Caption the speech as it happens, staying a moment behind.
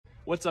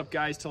What's up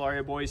guys,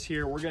 Talaria boys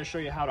here. We're gonna show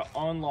you how to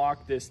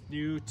unlock this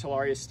new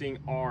Talaria Sting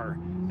R.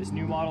 This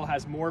new model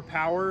has more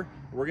power.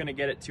 We're gonna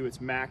get it to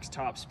its max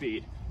top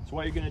speed. So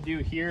what you're gonna do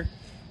here,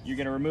 you're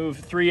gonna remove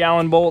 3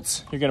 Allen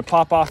bolts. You're gonna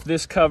pop off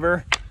this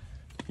cover.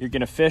 You're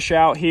gonna fish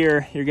out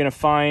here. You're gonna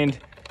find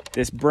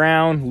this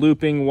brown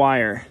looping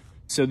wire.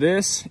 So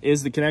this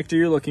is the connector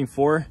you're looking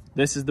for.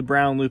 This is the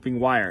brown looping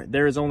wire.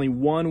 There is only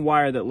one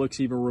wire that looks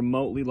even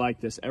remotely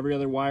like this. Every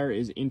other wire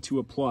is into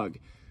a plug.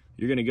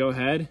 You're gonna go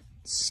ahead,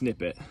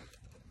 snip it.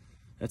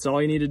 That's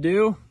all you need to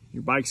do.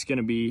 Your bike's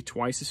gonna be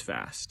twice as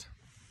fast.